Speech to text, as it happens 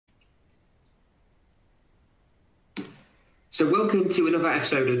So welcome to another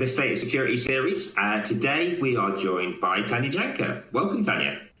episode of the State of Security series. Today we are joined by Tanya Janca. Welcome,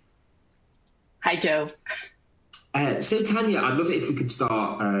 Tanya. Hi, Joe. So Tanya, I'd love it if we could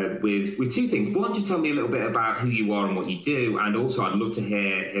start with two things. One, just tell me a little bit about who you are and what you do, and also I'd love to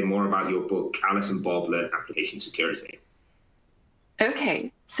hear more about your book, Alice and Bob Learn Application Security.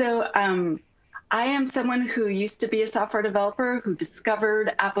 Okay, so I am someone who used to be a software developer who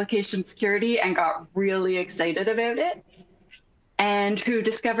discovered application security and got really excited about it, and who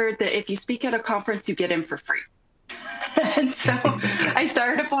discovered that if you speak at a conference, you get in for free. And so I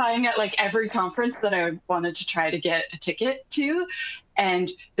started applying at like every conference that I wanted to try to get a ticket to.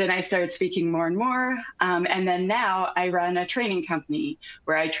 And then I started speaking more and more. And then now I run a training company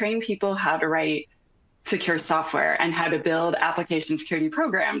where I train people how to write secure software and how to build application security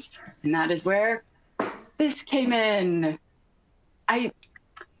programs. And that is where this came in. I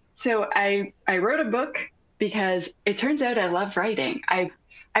wrote a book because it turns out I love writing.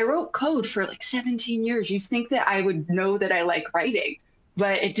 I wrote code for like 17 years. You'd think that I would know that I like writing,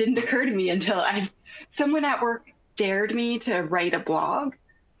 but it didn't occur to me until someone at work dared me to write a blog.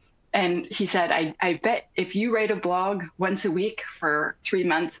 And he said, I bet if you write a blog once a week for 3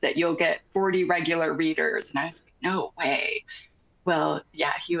 months that you'll get 40 regular readers. And I was like, no way. Well,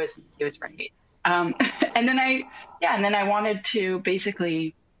 yeah, he was right. And then I wanted to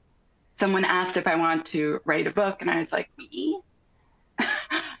basically, someone asked if I wanted to write a book and I was like, me?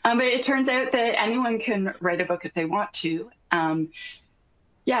 But it turns out that anyone can write a book if they want to. And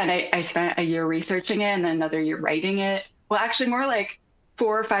I spent a year researching it and then another year writing it. Well, actually more like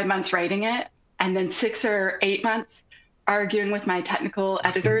 4 or 5 months writing it, and then 6 or 8 months arguing with my technical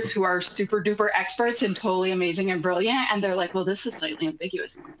editors who are super duper experts and totally amazing and brilliant. And they're like, well, this is slightly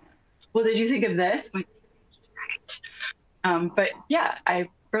ambiguous. Well, did you think of this? I'm like, he's right. But yeah, I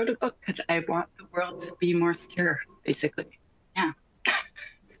wrote a book because I want the world to be more secure, basically. Yeah.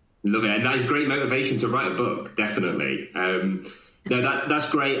 Love it, and that is great motivation to write a book, definitely. No, that's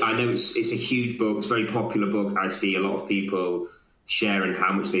great. I know it's a huge book. It's a very popular book. I see a lot of people sharing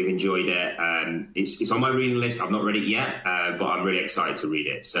how much they've enjoyed it. It's on my reading list. I've not read it yet, but I'm really excited to read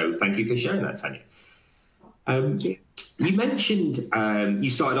it. So thank you for sharing that, Tanya. You mentioned you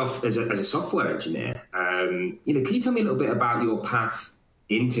started off as a software engineer. Can you tell me a little bit about your path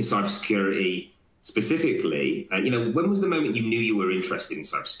into cybersecurity? Specifically, when was the moment you knew you were interested in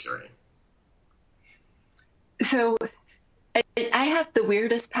cybersecurity? So I have the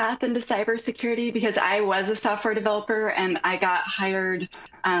weirdest path into cybersecurity because I was a software developer and I got hired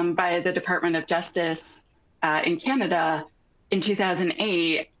by the Department of Justice in Canada in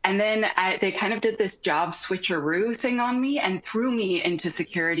 2008. And then they kind of did this job switcheroo thing on me and threw me into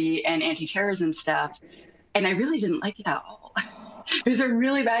security and anti-terrorism stuff. And I really didn't like it at all. It was a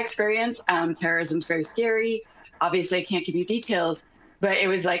really bad experience. Terrorism's very scary. Obviously, I can't give you details, but it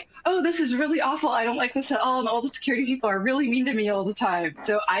was like, oh, this is really awful. I don't like this at all. And all the security people are really mean to me all the time.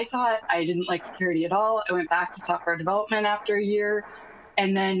 So I thought I didn't like security at all. I went back to software development after a year.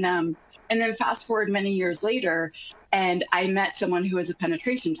 And then fast forward many years later, and I met someone who was a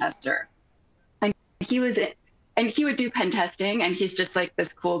penetration tester. And he would do pen testing, and he's just like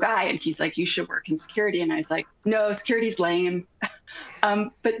this cool guy. And he's like, you should work in security. And I was like, no, security's lame.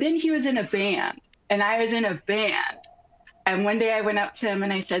 But then he was in a band, and I was in a band. And one day I went up to him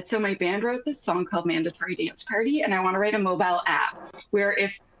and I said, so my band wrote this song called Mandatory Dance Party, and I want to write a mobile app where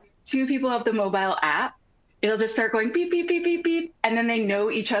if 2 people have the mobile app, it'll just start going beep, beep, beep, beep, beep. And then they know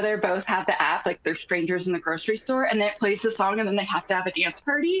each other, both have the app, like they're strangers in the grocery store, and then it plays the song, and then they have to have a dance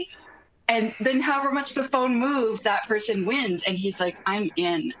party. And then however much the phone moves, that person wins. And he's like, I'm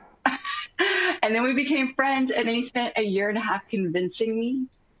in. And then we became friends. And then he spent a year and a half convincing me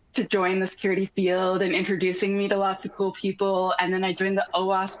to join the security field and introducing me to lots of cool people. And then I joined the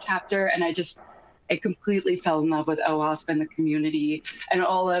OWASP chapter, and I completely fell in love with OWASP and the community and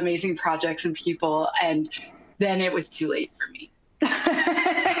all the amazing projects and people. And then it was too late for me.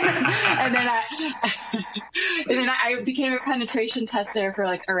 and then I became a penetration tester for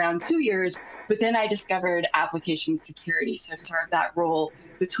like around 2 years, but then I discovered application security. So sort of that role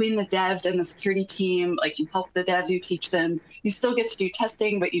between the devs and the security team, like you help the devs, you teach them, you still get to do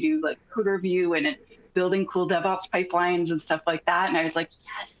testing, but you do like code review and building cool DevOps pipelines and stuff like that. And I was like,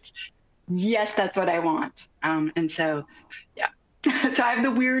 yes, that's what I want. And so, yeah. So I have the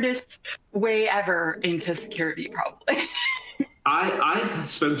weirdest way ever into security, probably. I've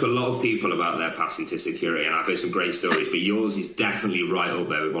spoken to a lot of people about their paths into security, and I've heard some great stories, but yours is definitely right up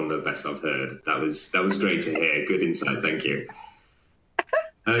there with one of the best I've heard. That was great to hear. Good insight. Thank you.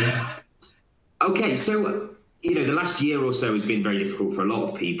 Okay, so the last year or so has been very difficult for a lot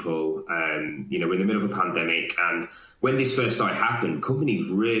of people. We're in the middle of a pandemic, and when this first started happening, companies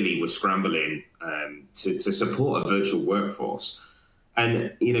really were scrambling to support a virtual workforce.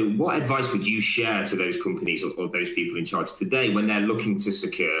 And, what advice would you share to those companies or those people in charge today when they're looking to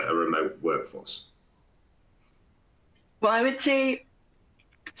secure a remote workforce? Well, I would say,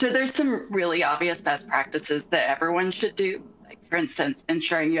 so there's some really obvious best practices that everyone should do. Like, for instance,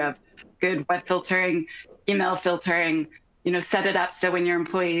 ensuring you have good web filtering, email filtering, set it up so when your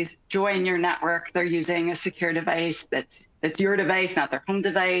employees join your network, they're using a secure device that's your device, not their home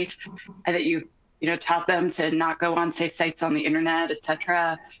device, and that you've taught them to not go on safe sites on the internet,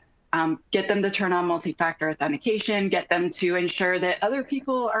 etc. Get them to turn on multi-factor authentication, get them to ensure that other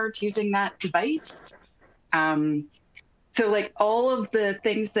people aren't using that device. So like all of the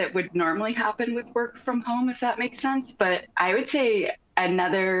things that would normally happen with work from home, if that makes sense. But I would say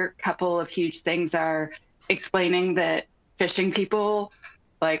another couple of huge things are explaining that phishing people,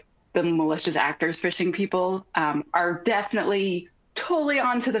 like the malicious actors phishing people, are definitely totally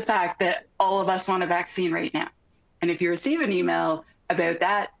onto the fact that all of us want a vaccine right now. And if you receive an email about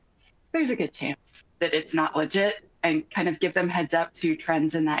that, there's a good chance that it's not legit, and kind of give them heads up to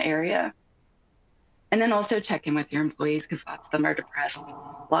trends in that area. And then also check in with your employees, because lots of them are depressed.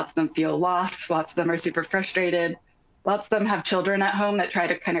 Lots of them feel lost. Lots of them are super frustrated. Lots of them have children at home that try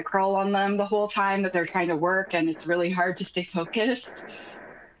to kind of crawl on them the whole time that they're trying to work, and it's really hard to stay focused.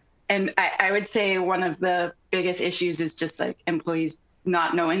 And I would say one of the biggest issues is just like employees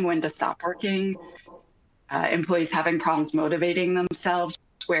not knowing when to stop working, employees having problems motivating themselves,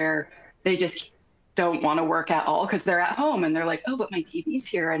 where they just don't want to work at all because they're at home and they're like, oh, but my TV's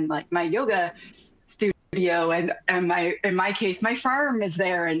here and like my yoga studio and in my case, my farm is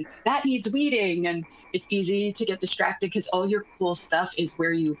there and that needs weeding, and it's easy to get distracted because all your cool stuff is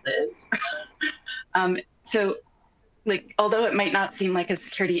where you live. So like, although it might not seem like a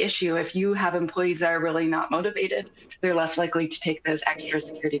security issue, if you have employees that are really not motivated, they're less likely to take those extra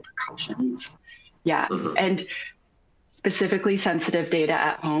security precautions. Yeah. Mm-hmm. And specifically sensitive data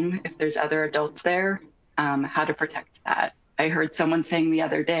at home, if there's other adults there, how to protect that. I heard someone saying the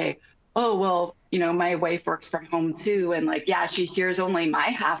other day, oh, well, my wife works from home too. And like, yeah, she hears only my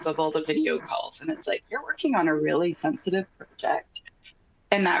half of all the video calls. And it's like, you're working on a really sensitive project.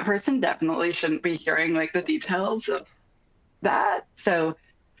 And that person definitely shouldn't be hearing like the details of that. So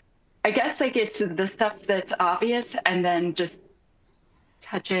I guess like it's the stuff that's obvious, and then just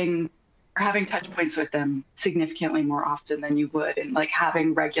touching or having touch points with them significantly more often than you would, and like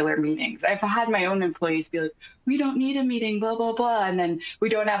having regular meetings. I've had my own employees be like, we don't need a meeting, blah, blah, blah. And then we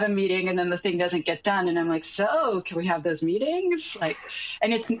don't have a meeting, and then the thing doesn't get done. And I'm like, so can we have those meetings? Like,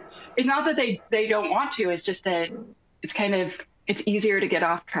 and it's not that they don't want to, it's just that it's easier to get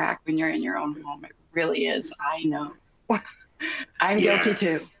off track when you're in your own home. It really is. I know. I'm guilty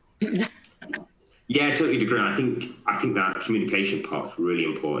too. Yeah, I totally agree. I think that communication part is really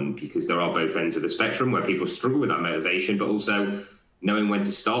important, because there are both ends of the spectrum where people struggle with that motivation, but also knowing when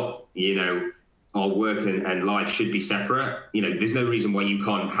to stop. Our work and life should be separate. There's no reason why you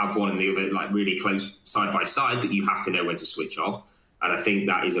can't have one and the other like really close side by side, but you have to know when to switch off. And I think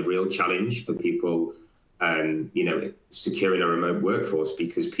that is a real challenge for people, securing a remote workforce,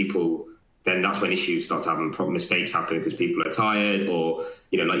 because people, then that's when issues start to happen, mistakes happen because people are tired, or,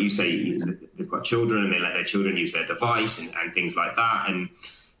 like you say, they've got children and they let their children use their device and things like that. And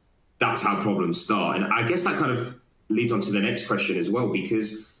that's how problems start. And I guess that kind of leads on to the next question as well,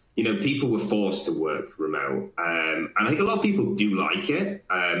 because, people were forced to work remote. And I think a lot of people do like it.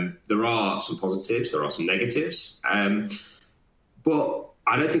 There are some positives, there are some negatives. But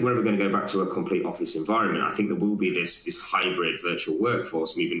I don't think we're ever going to go back to a complete office environment. I think there will be this hybrid virtual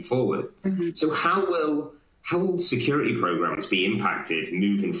workforce moving forward. Mm-hmm. So how will security programs be impacted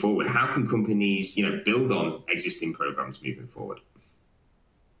moving forward? How can companies, build on existing programs moving forward?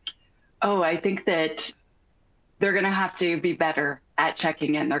 Oh, I think that they're going to have to be better at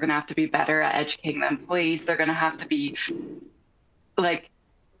checking in. They're going to have to be better at educating the employees. They're going to have to be like,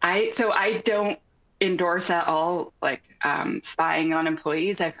 I don't endorse at all like spying on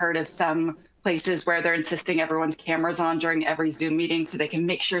employees. I've heard of some places where they're insisting everyone's cameras on during every Zoom meeting so they can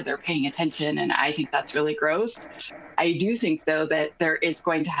make sure they're paying attention, and I think that's really gross. I do think though that there is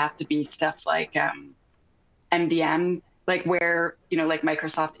going to have to be stuff like MDM, like where, like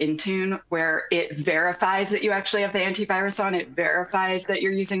Microsoft Intune, where it verifies that you actually have the antivirus on, it verifies that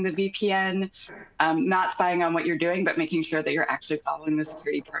you're using the VPN, not spying on what you're doing, but making sure that you're actually following the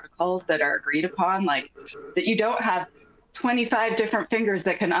security protocols that are agreed upon, like that you don't have 25 different fingers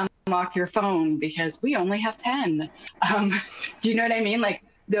that can unlock your phone because we only have 10. Do you know what I mean? Like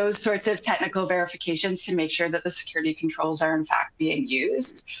those sorts of technical verifications to make sure that the security controls are in fact being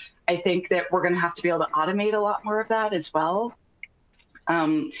used. I think that we're going to have to be able to automate a lot more of that as well.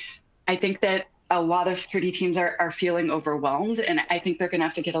 I think that a lot of security teams are feeling overwhelmed, and I think they're going to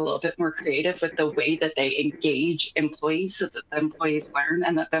have to get a little bit more creative with the way that they engage employees so that the employees learn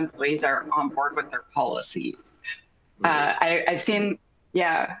and that the employees are on board with their policies. I've seen,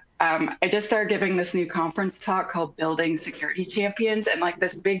 I just started giving this new conference talk called Building Security Champions, and like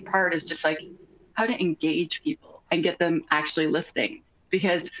this big part is just like how to engage people and get them actually listening.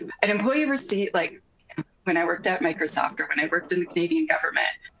 Because an employee receipt, like when I worked at Microsoft or when I worked in the Canadian government,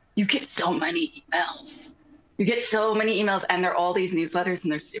 you get so many emails. You get so many emails, and they're all these newsletters,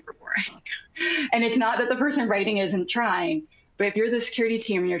 and they're super boring. And it's not that the person writing isn't trying, but if you're the security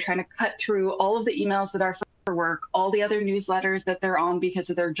team and you're trying to cut through all of the emails that are for work, all the other newsletters that they're on because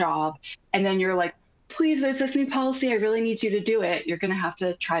of their job, and then you're like, please, there's this new policy, I really need you to do it, you're going to have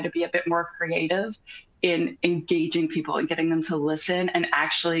to try to be a bit more creative in engaging people and getting them to listen and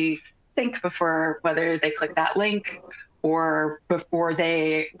actually think before whether they click that link or before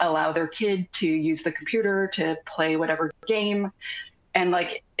they allow their kid to use the computer to play whatever game. And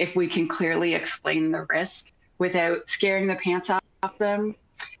like, if we can clearly explain the risk without scaring the pants off them,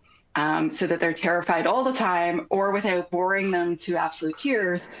 so that they're terrified all the time, or without boring them to absolute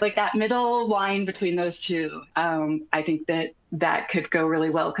tears, like that middle line between those two, I think that could go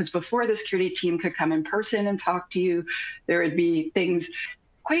really well. Because before the security team could come in person and talk to you, there would be things,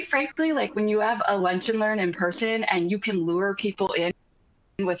 quite frankly, like when you have a lunch and learn in person and you can lure people in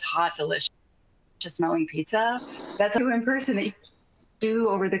with hot, delicious smelling pizza, that's in person that you do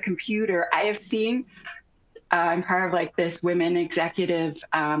over the computer. I have seen, I'm part of like this women executive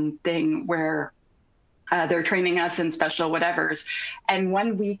thing where they're training us in special whatevers. And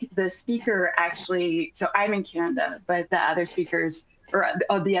one week the speaker actually, so I'm in Canada, but the other speakers or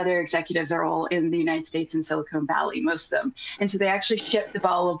the other executives are all in the United States and Silicon Valley, most of them. And so they actually shipped a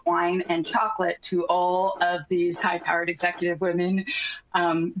bottle of wine and chocolate to all of these high-powered executive women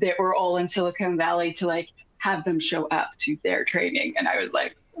that were all in Silicon Valley to like have them show up to their training. And I was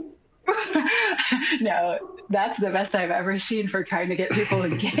like, no, that's the best I've ever seen for trying to get people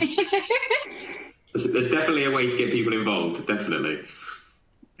engaged. There's definitely a way to get people involved, definitely.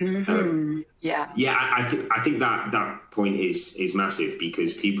 Yeah, I think that point is massive,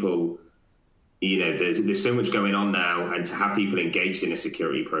 because people, you know, there's so much going on now, and to have people engaged in a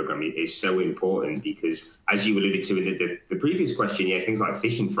security program is so important, because as you alluded to in the previous question, things like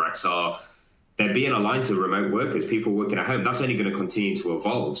phishing threats they're being aligned to remote workers, people working at home. That's only going to continue to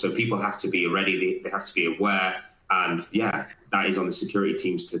evolve. So people have to be ready, they have to be aware. And that is on the security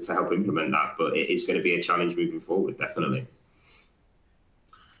teams to help implement that. But it is going to be a challenge moving forward, definitely.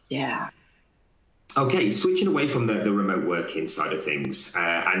 Yeah. Okay, switching away from the remote working side of things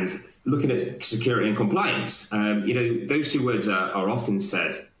and looking at security and compliance, those two words are often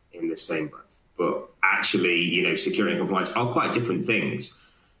said in the same breath, but actually, security and compliance are quite different things.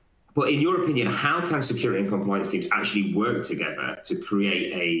 But in your opinion, how can security and compliance teams actually work together to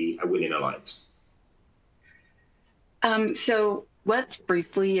create a winning alliance? So let's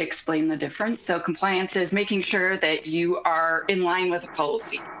briefly explain the difference. So compliance is making sure that you are in line with a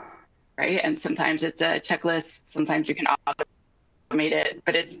policy, right? And sometimes it's a checklist, sometimes you can automate it,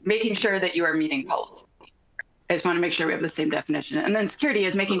 but it's making sure that you are meeting policy. I just want to make sure we have the same definition. And then security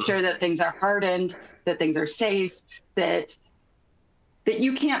is making sure that things are hardened, that things are safe, that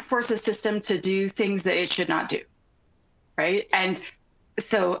you can't force a system to do things that it should not do, right? And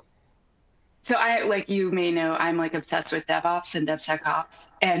so I, like you may know, I'm like obsessed with DevOps and DevSecOps.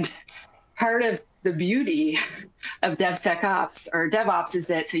 And part of the beauty of DevSecOps or DevOps is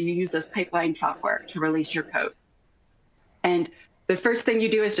that, so you use this pipeline software to release your code. And the first thing you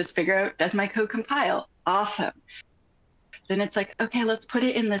do is just figure out, does my code compile? Awesome. Then it's like, okay, let's put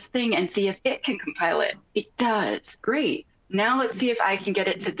it in this thing and see if it can compile it. It does, great. Now let's see if I can get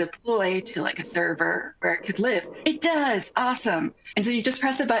it to deploy to like a server where it could live. It does, awesome. And so you just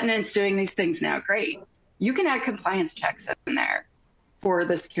press a button and it's doing these things now, great. You can add compliance checks in there for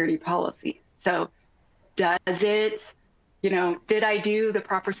the security policies. So does it, did I do the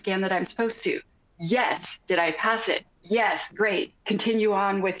proper scan that I'm supposed to? Yes. Did I pass it? Yes, great. Continue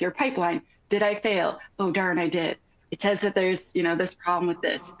on with your pipeline. Did I fail? Oh, darn, I did. It says that there's, this problem with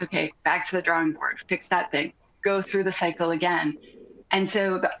this. Okay, back to the drawing board, fix that thing. Go through the cycle again. And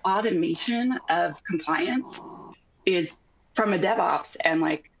so the automation of compliance is, from a DevOps and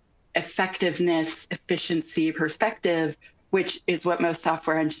like effectiveness, efficiency perspective, which is what most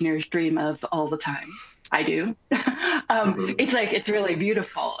software engineers dream of all the time. I do. It's really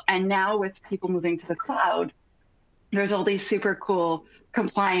beautiful. And now with people moving to the cloud, there's all these super cool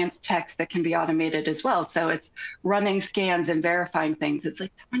compliance checks that can be automated as well. So it's running scans and verifying things. It's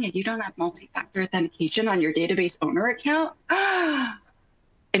like, Tanya, you don't have multi-factor authentication on your database owner account?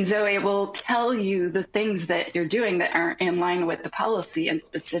 And so it will tell you the things that you're doing that aren't in line with the policy, and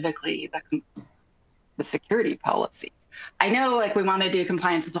specifically the security policies. I know, like, we want to do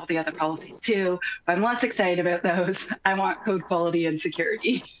compliance with all the other policies too, but I'm less excited about those. I want code quality and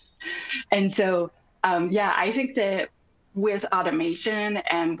security. And so, yeah, I think that with automation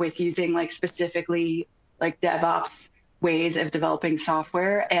and with using like specifically like DevOps ways of developing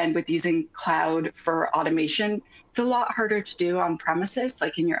software, and with using cloud for automation, it's a lot harder to do on premises,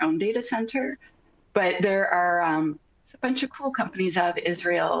 like in your own data center. But there are a bunch of cool companies out of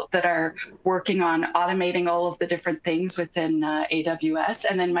Israel that are working on automating all of the different things within AWS,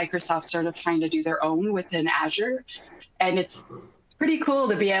 and then Microsoft sort of trying to do their own within Azure. And it's pretty cool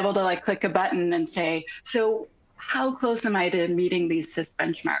to be able to like click a button and say, so how close am I to meeting these CIS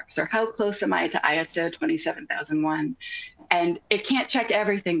benchmarks? Or how close am I to ISO 27001? And it can't check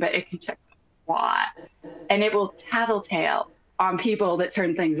everything, but it can check a lot. And it will tattletale on people that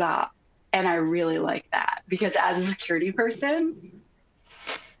turn things off. And I really like that, because as a security person,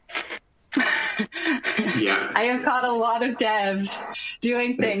 Yeah. I have caught a lot of devs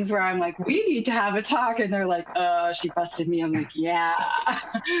doing things where I'm like, we need to have a talk. And they're like, oh, she busted me. I'm like, yeah,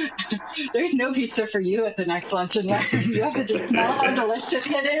 there's no pizza for you at the next lunch and learn. You have to just smell how delicious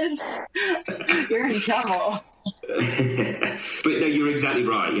it is. You're in trouble. But no, you're exactly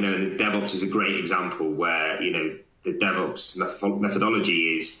right. You know, and DevOps is a great example where, you know, the DevOps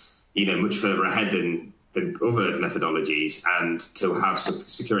methodology is, you know, much further ahead than other methodologies, and to have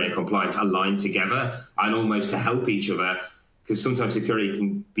security and compliance aligned together and almost to help each other, because sometimes security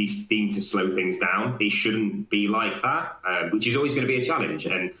can be deemed to slow things down. It shouldn't be like that, which is always going to be a challenge.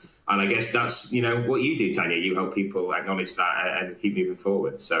 And I guess that's, you know, what you do, Tanya. You help people acknowledge that and keep moving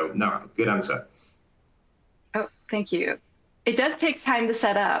forward. So, no, good answer. Oh, thank you. It does take time to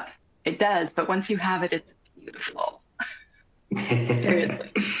set up. It does. But once you have it, it's beautiful.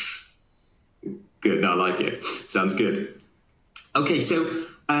 Seriously. Good. I like it. Sounds good. Okay, so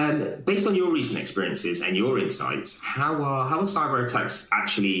based on your recent experiences and your insights, how are cyber attacks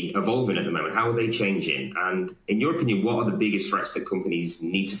actually evolving at the moment? How are they changing? And in your opinion, what are the biggest threats that companies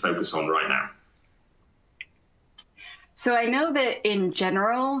need to focus on right now? So I know that in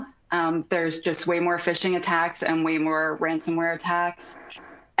general, there's just way more phishing attacks and way more ransomware attacks,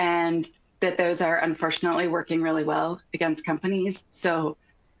 and that those are unfortunately working really well against companies. So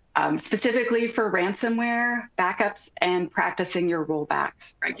specifically for ransomware, backups and practicing your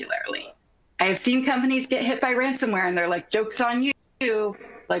rollbacks regularly. I have seen companies get hit by ransomware and they're like, joke's on you.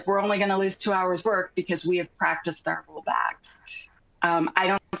 Like, we're only going to lose 2 hours work because we have practiced our rollbacks. I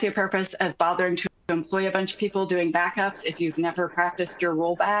don't see a purpose of bothering to employ a bunch of people doing backups if you've never practiced your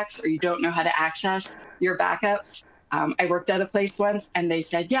rollbacks or you don't know how to access your backups. I worked at a place once and they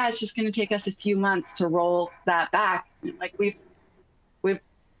said, yeah, it's just going to take us a few months to roll that back. Like,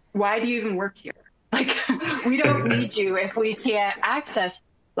 why do you even work here? Like, we don't need you if we can't access,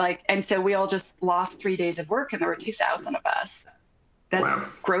 like, and so we all just lost 3 days of work and there were 2,000 of us. That's wow.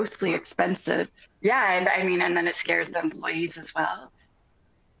 Grossly expensive. Yeah, and I mean, and then it scares the employees as well.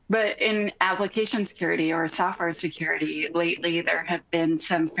 But in application security or software security, lately there have been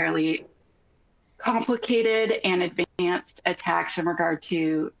some fairly complicated and advanced attacks in regard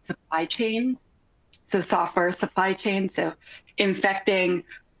to supply chain. So software supply chain, so infecting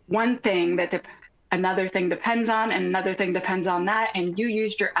one thing that another thing depends on, and another thing depends on that, and you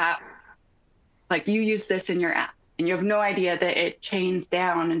used your app, like you use this in your app, and you have no idea that it chains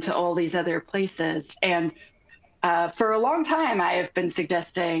down into all these other places. And for a long time, I have been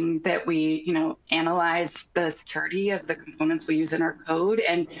suggesting that we, you know, analyze the security of the components we use in our code.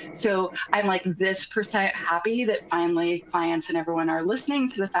 And so I'm like this % happy that finally clients and everyone are listening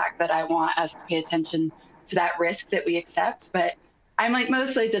to the fact that I want us to pay attention to that risk that we accept. But I'm like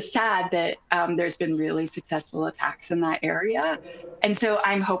mostly just sad that there's been really successful attacks in that area. And so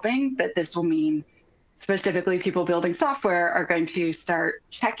I'm hoping that this will mean specifically people building software are going to start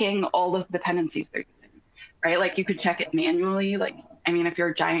checking all the dependencies they're using, right? Like, you could check it manually. Like, I mean, if you're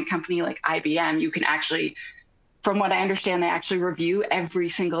a giant company like IBM, you can actually, from what I understand, they actually review every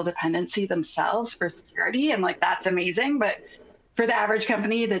single dependency themselves for security. And like, that's amazing. But for the average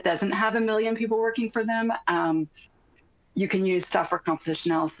company that doesn't have 1 million people working for them, you can use software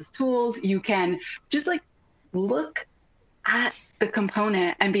composition analysis tools. You can just like look at the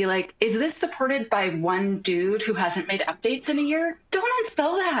component and be like, is this supported by one dude who hasn't made updates in a year? Don't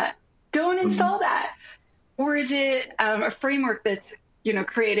install that. Don't install that. Or is it a framework that's, you know,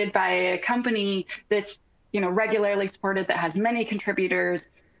 created by a company that's regularly supported, that has many contributors.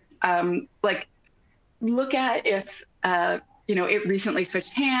 Like, look at if it recently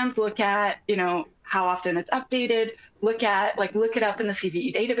switched hands. Look at how often it's updated. Look it up in the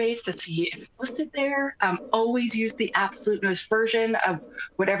CVE database to see if it's listed there. Always use the absolute newest version of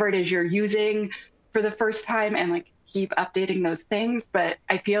whatever it is you're using for the first time, and like keep updating those things. But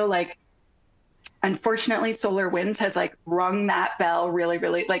I feel like, unfortunately, SolarWinds has like rung that bell really,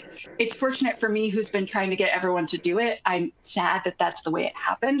 really. Like, it's fortunate for me, who's been trying to get everyone to do it. I'm sad that that's the way it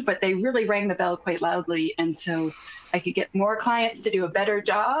happened, but they really rang the bell quite loudly. And so I could get more clients to do a better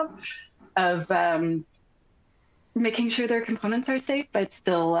job of making sure their components are safe, but it's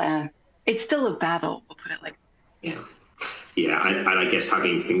still a battle, we'll put it like that. Yeah, and I guess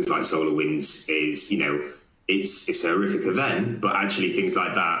having things like SolarWinds is, it's a horrific event, but actually things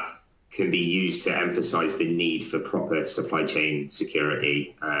like that can be used to emphasize the need for proper supply chain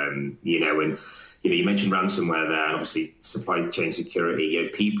security. And you mentioned ransomware there, and obviously supply chain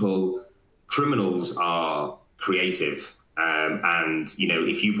security. Criminals are creative, and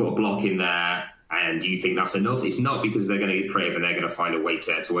if you put a block in there and you think that's enough, it's not, because they're going to get creative and they're going to find a way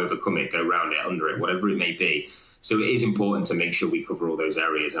to overcome it, go around it, under it, whatever it may be. So it is important to make sure we cover all those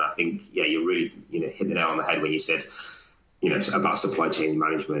areas. And I think, you're really, hit the nail on the head when you said, about supply chain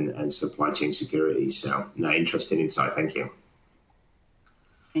management and supply chain security. So, interesting insight. Thank you.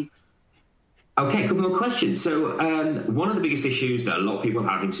 Thanks. Okay, a couple more questions. So one of the biggest issues that a lot of people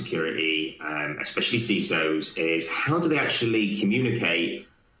have in security, especially CISOs, is how do they actually communicate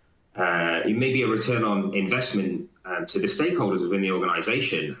maybe a return on investment to the stakeholders within the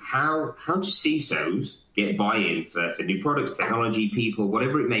organization? How do CISOs get buy-in for new products, technology, people,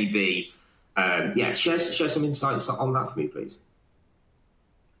 whatever it may be? Share some insights on that for me, please.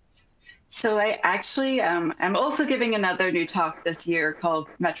 So I actually, I'm also giving another new talk this year called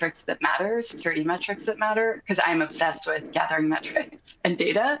Metrics That Matter, Security Metrics That Matter, because I'm obsessed with gathering metrics and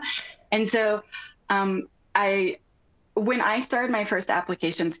data. And so when I started my first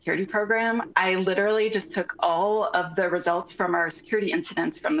application security program, I literally just took all of the results from our security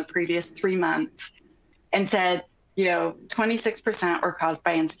incidents from the previous 3 months and said, 26% were caused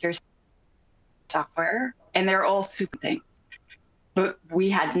by insecure software, and they're all super things. But we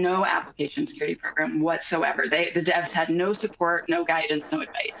had no application security program whatsoever. The devs had no support, no guidance, no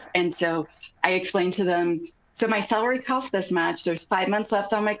advice. And so I explained to them, so my salary costs this much. There's 5 months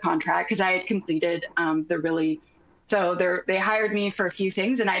left on my contract, because I had completed they hired me for a few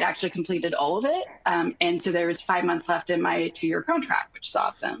things, and I'd actually completed all of it. And so there was 5 months left in my 2-year contract, which is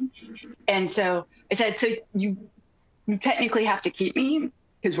awesome. And so I said, so you technically have to keep me,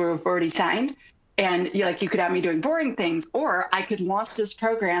 because we're already signed. And you could have me doing boring things, or I could launch this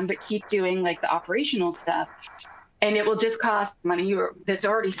program but keep doing like the operational stuff, and it will just cost money that's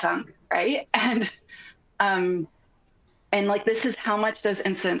already sunk, right? And like, this is how much those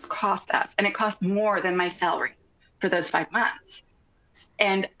incidents cost us, and it cost more than my salary for those 5 months.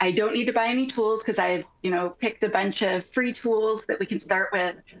 And I don't need to buy any tools, because I've picked a bunch of free tools that we can start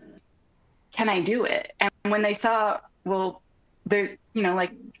with. Can I do it? And when they saw, well, they're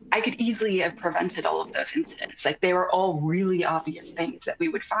I could easily have prevented all of those incidents. Like, they were all really obvious things that we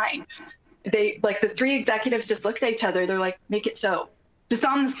would find. The 3 executives just looked at each other. They're like, make it so, just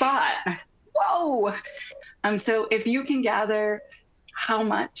on the spot. Whoa. So if you can gather how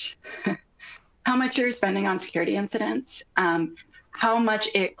much you're spending on security incidents, how much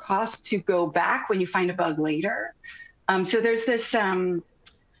it costs to go back when you find a bug later. So there's this, I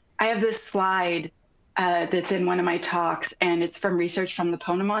have this slide that's in one of my talks, and it's from research from the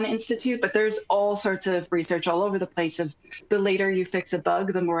Ponemon Institute, but there's all sorts of research all over the place of the later you fix a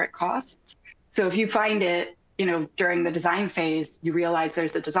bug, the more it costs. So if you find it, during the design phase, you realize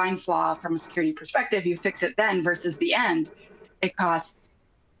there's a design flaw from a security perspective, you fix it then versus the end, it costs,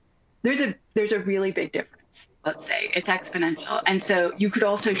 there's a really big difference, let's say. It's exponential. And so you could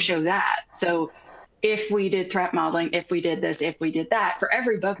also show that. So if we did threat modeling, if we did this, if we did that, for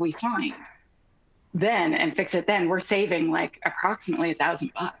every bug we find, then and fix it then, we're saving like approximately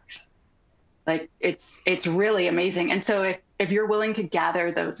 $1,000. Like, it's really amazing. And so if you're willing to gather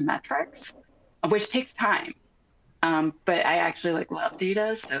those metrics, which takes time, but I actually love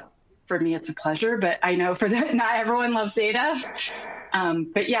data, so for me it's a pleasure. But I know not everyone loves data.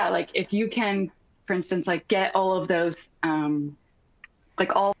 But yeah, if you can, for instance, get all of those,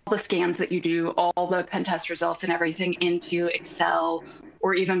 all the scans that you do, all the pen test results and everything into Excel,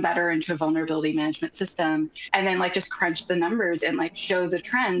 or even better, into a vulnerability management system, and then just crunch the numbers and show the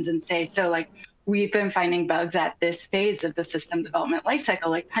trends and say, so we've been finding bugs at this phase of the system development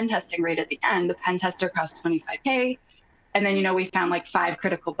lifecycle, pen testing rate at the end, the pen tester costs $25K, and then we found 5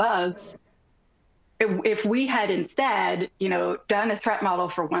 critical bugs. if we had instead, done a threat model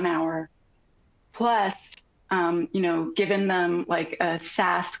for 1 hour, plus, given them like a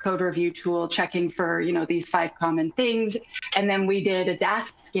SAST code review tool checking for, these 5 common things, and then we did a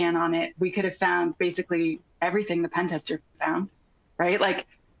DAST scan on it, we could have found basically everything the pen tester found, right? Like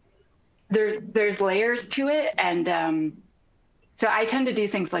there's layers to it. And so I tend to do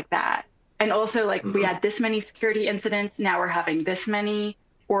things like that. And also, like, we had this many security incidents, now we're having this many,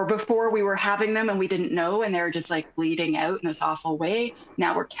 or before we were having them and we didn't know, and they were just like bleeding out in this awful way.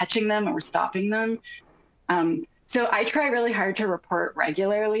 Now we're catching them and we're stopping them. So I try really hard to report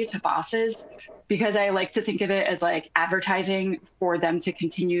regularly to bosses, because I like to think of it as like advertising for them to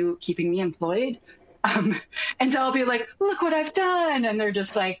continue keeping me employed. And so I'll be like, look what I've done. And they're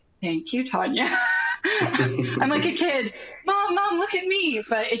just like, thank you, Tanya. I'm like a kid, mom, look at me.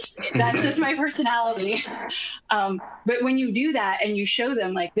 But that's just my personality. But when you do that and you show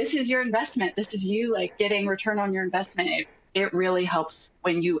them like, this is your investment, this is you like getting return on your investment, it really helps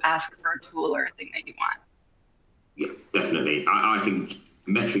when you ask for a tool or a thing that you want. Yeah, definitely. I think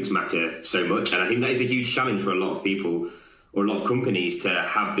metrics matter so much. And I think that is a huge challenge for a lot of people or a lot of companies to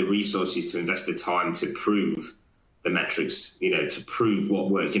have the resources to invest the time to prove the metrics, to prove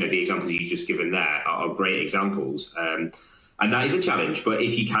what works. The examples you've just given there are great examples. And that is a challenge, but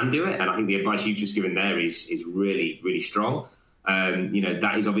if you can do it, and I think the advice you've just given there is really, really strong,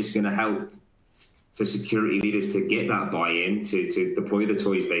 that is obviously going to help for security leaders to get that buy-in, to deploy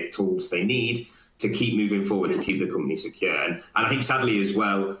the tools they need to keep moving forward, to keep the company secure. And I think sadly as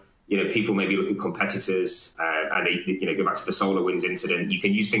well, people maybe look at competitors and they, go back to the SolarWinds incident. You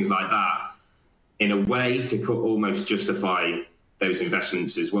can use things like that in a way to almost justify those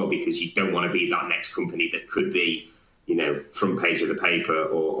investments as well, because you don't want to be that next company that could be, front page of the paper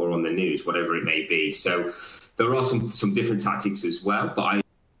or on the news, whatever it may be. So there are some different tactics as well, but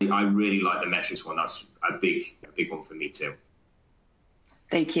I really like the metrics one. That's a big one for me too.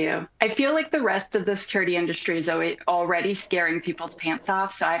 Thank you. I feel like the rest of the security industry is already scaring people's pants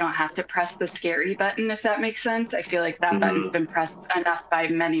off, so I don't have to press the scary button, if that makes sense. I feel like that button's been pressed enough by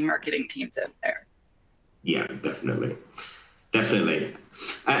many marketing teams out there. Yeah, definitely.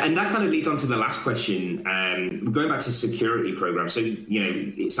 And that kind of leads on to the last question. Going back to security programs. So,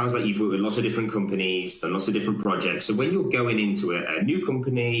 it sounds like you've worked with lots of different companies, done lots of different projects. So when you're going into a new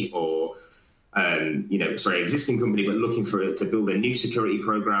company or existing company, but looking to build a new security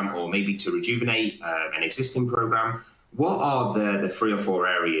program or maybe to rejuvenate an existing program, what are the 3 or 4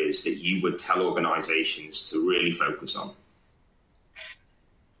 areas that you would tell organizations to really focus on?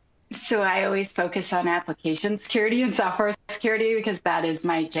 So I always focus on application security and software security because that is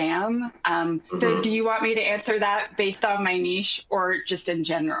my jam. So do you want me to answer that based on my niche or just in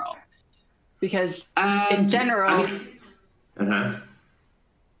general? Because in general,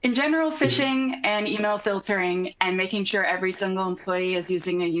 phishing and email filtering and making sure every single employee is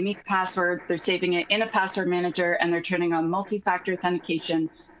using a unique password, they're saving it in a password manager, and they're turning on multi-factor authentication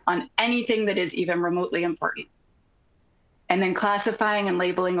on anything that is even remotely important. And then classifying and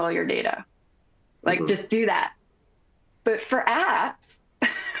labeling all your data. Like, just do that. But for apps,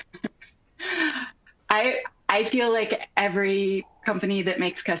 I feel like every company that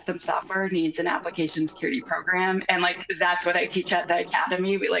makes custom software needs an application security program. And like, that's what I teach at the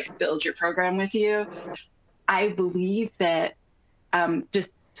academy. We like build your program with you. I believe that just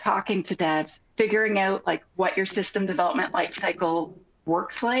talking to devs, figuring out like what your system development lifecycle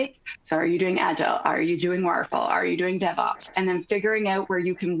works like. So are you doing Agile? Are you doing Waterfall? Are you doing DevOps? And then figuring out where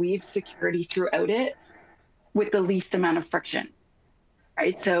you can weave security throughout it with the least amount of friction,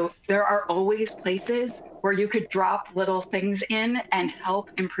 right? So there are always places where you could drop little things in and help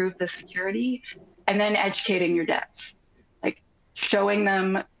improve the security, and then educating your devs, like showing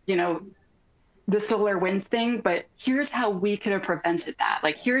them, the SolarWinds thing, but here's how we could have prevented that.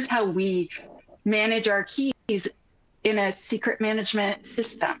 Like, here's how we manage our keys in a secret management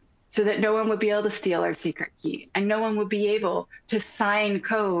system so that no one would be able to steal our secret key and no one would be able to sign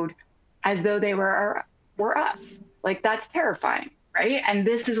code as though they were us. Like, that's terrifying, right? And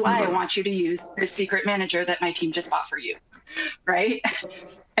this is why I want you to use the secret manager that my team just bought for you, right?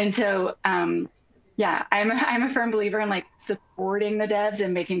 And so, I'm a firm believer in like supporting the devs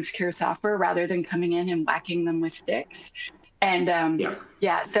and making secure software rather than coming in and whacking them with sticks. And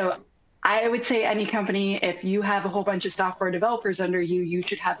so I would say any company, if you have a whole bunch of software developers under you, you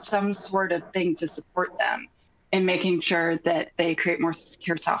should have some sort of thing to support them in making sure that they create more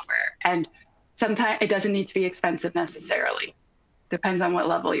secure software. And sometimes it doesn't need to be expensive necessarily. Depends on what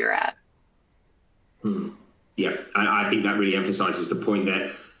level you're at. Yeah, and I think that really emphasizes the point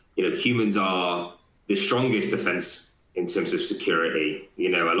that humans are the strongest defense in terms of security. You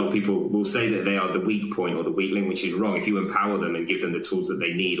know, a lot of people will say that they are the weak point or the weak link, which is wrong. If you empower them and give them the tools that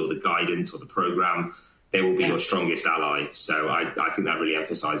they need or the guidance or the program, they will be your strongest ally. So I think that really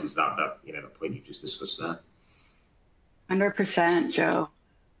emphasizes that you know, that point you've just discussed there. 100%, Joe.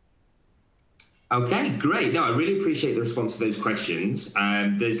 Okay, great. No, I really appreciate the response to those questions.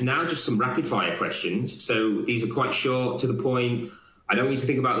 There's now just some rapid fire questions. So these are quite short, to the point. I don't need to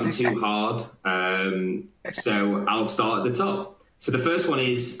think about them too hard. So I'll start at the top. So the first one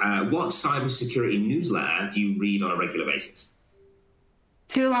is, what cybersecurity newsletter do you read on a regular basis?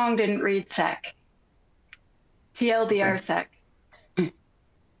 Too long didn't read Sec. TLDR Sec.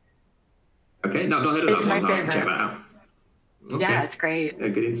 Okay, no, I've not heard of It's that one. my I'll have to check favorite. that out. Okay. Yeah, it's great. Yeah,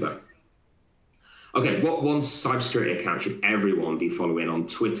 good insight. Okay, what one cybersecurity account should everyone be following on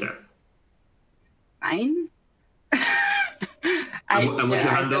Twitter? Mine? And what's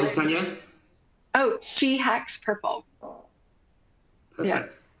your handle, Tanya? Oh, She Hacks Purple. Perfect.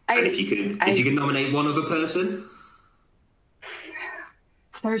 Yeah. And if you could nominate one other person?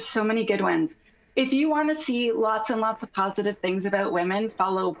 There's so many good ones. If you want to see lots and lots of positive things about women,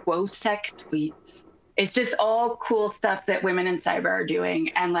 follow WoSec tweets. It's just all cool stuff that women in cyber are doing,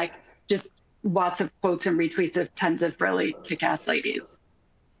 and like just lots of quotes and retweets of tons of really kick-ass ladies.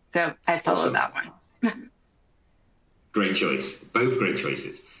 So I follow that one. Great choice. Both great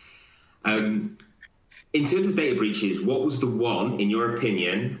choices. In terms of data breaches, what was the one, in your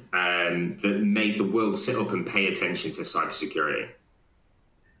opinion, that made the world sit up and pay attention to cybersecurity?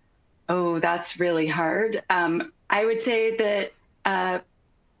 Oh, that's really hard. I would say that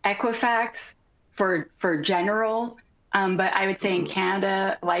Equifax for general, but I would say in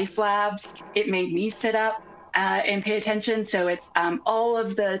Canada, Life Labs, it made me sit up and pay attention. So it's all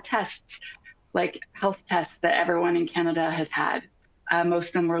of the tests, like health tests that everyone in Canada has had. Most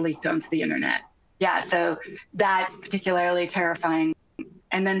of them were leaked onto the internet. Yeah, so that's particularly terrifying.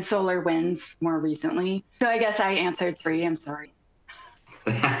 And then SolarWinds more recently. So I guess I answered 3. I'm sorry.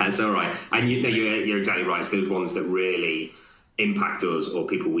 That's all right. And you're exactly right. It's those ones that really impact us or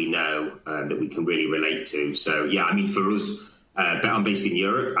people we know that we can really relate to. So, yeah, I mean, for us, I'm based in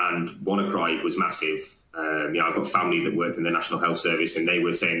Europe, and WannaCry was massive. You know, I've got family that worked in the National Health Service, and they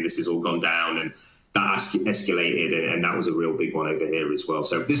were saying this has all gone down, and that escalated, and that was a real big one over here as well.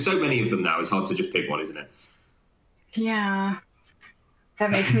 So there's so many of them now, it's hard to just pick one, isn't it? Yeah,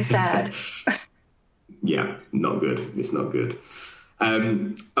 that makes me sad. Yeah, not good. It's not good.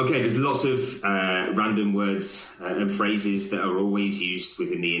 Okay, there's lots of random words and phrases that are always used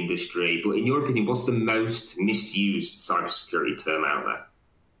within the industry. But in your opinion, what's the most misused cybersecurity term out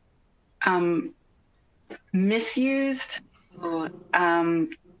there? Misused?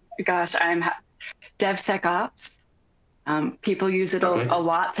 Gosh, DevSecOps. People use it a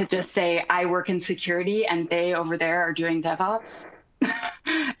lot to just say, I work in security and they over there are doing DevOps.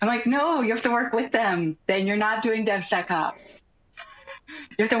 I'm like, no, you have to work with them. Then you're not doing DevSecOps.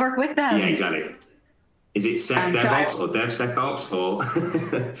 You have to work with them. Yeah, exactly. Is it SecDevOps or DevSecOps or?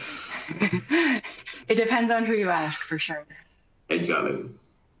 It depends on who you ask, for sure. Exactly.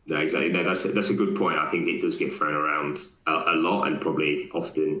 No, exactly. No, that's a good point. I think it does get thrown around a lot, and probably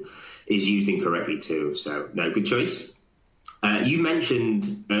often is used incorrectly too. So, no, good choice. You mentioned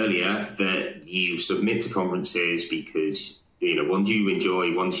earlier that you submit to conferences because ones you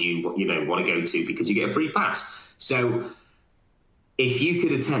enjoy, ones you want to go to because you get a free pass. So, if you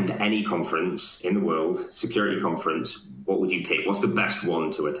could attend any conference in the world, security conference, what would you pick? What's the best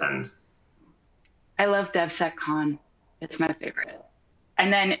one to attend? I love DevSecCon. It's my favorite.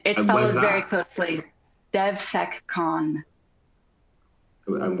 And then it's followed very closely. DevSecCon.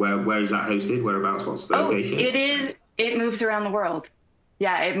 And where is that hosted? Whereabouts? What's the location? It moves around the world.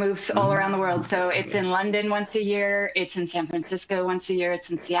 Yeah, it moves all around the world. So it's in London once a year. It's in San Francisco once a year.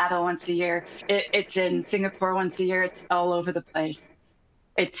 It's in Seattle once a year. It's in Singapore once a year. It's all over the place.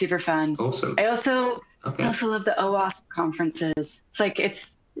 It's super fun. Awesome. I also love the OWASP conferences. It's like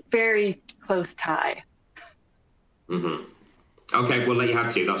it's very close tie. Mm-hmm. Okay, we'll let you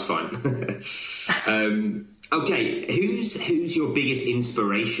have to. That's fine. Okay, who's your biggest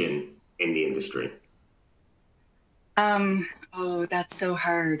inspiration in the industry? Oh, that's so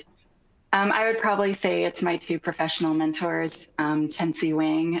hard. I would probably say it's my 2 professional mentors, Chensi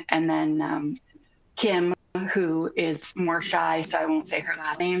Wang and then Kim, who is more shy, so I won't say her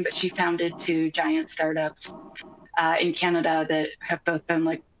last name, but she founded 2 giant startups in Canada that have both been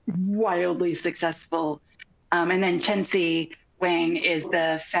like wildly successful. And then Chensi Wang is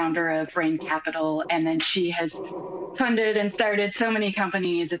the founder of Rain Capital, and then she has funded and started so many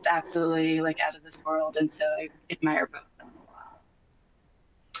companies. It's absolutely like out of this world, and so I admire both of them a lot.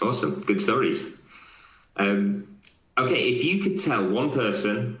 Awesome, good stories. Okay, if you could tell one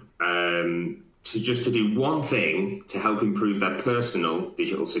person to do one thing to help improve their personal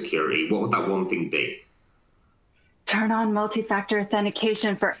digital security, what would that one thing be? Turn on multi-factor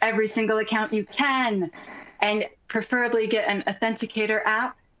authentication for every single account you can, and preferably get an authenticator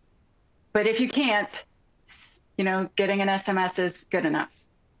app. But if you can't, getting an SMS is good enough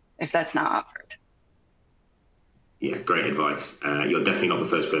if that's not offered. Yeah, great advice. You're definitely not the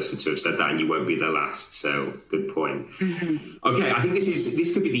first person to have said that, and you won't be the last. So, good point. Okay, I think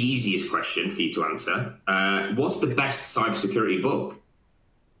this could be the easiest question for you to answer. What's the best cybersecurity book?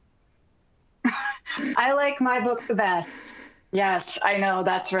 I like my book the best. Yes, I know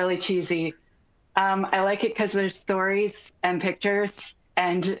that's really cheesy. I like it because there's stories and pictures,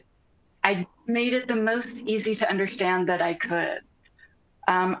 and I made it the most easy to understand that I could.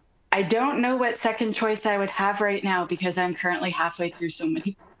 I don't know what second choice I would have right now because I'm currently halfway through so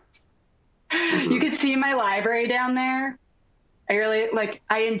many. You could see my library down there.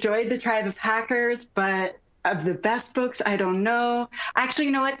 I enjoyed The Tribe of Hackers, but of the best books, I don't know. Actually,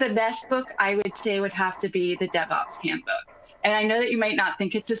 you know what? The best book I would say would have to be the DevOps Handbook. And I know that you might not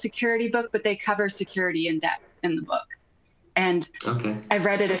think it's a security book, but they cover security in depth in the book. And I've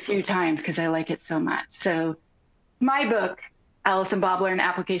read it a few times because I like it so much. So my book, Alice and Bob Learn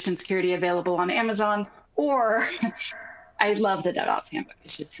Application Security, available on Amazon, or I love the DevOps Handbook.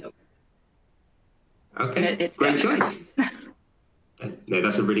 It's just so good. Okay, it's great choice. No,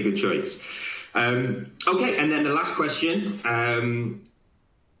 that's a really good choice. Okay, and then the last question.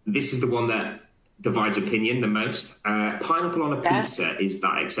 This is the one that divides opinion the most. Pineapple on a pizza, is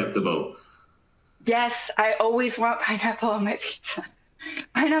that acceptable? Yes, I always want pineapple on my pizza.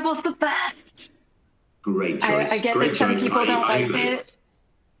 Pineapple's the best. Great choice. I get that some people don't like it,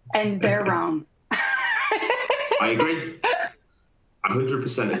 and they're wrong. I agree.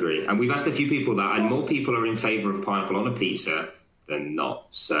 100% agree. And we've asked a few people that, and more people are in favor of pineapple on a pizza than not.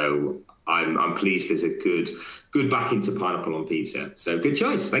 So I'm pleased there's a good back into pineapple on pizza. So good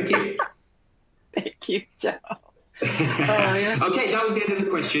choice. Thank you. Thank you, Joe. Okay, that was the end of the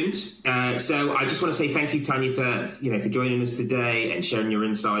questions. So I just want to say thank you, Tanya, for joining us today and sharing your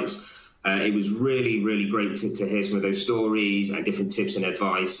insights. It was really, really great to hear some of those stories and different tips and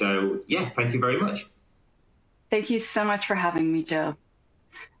advice. So yeah, thank you very much. Thank you so much for having me, Joe.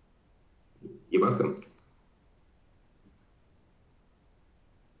 You're welcome.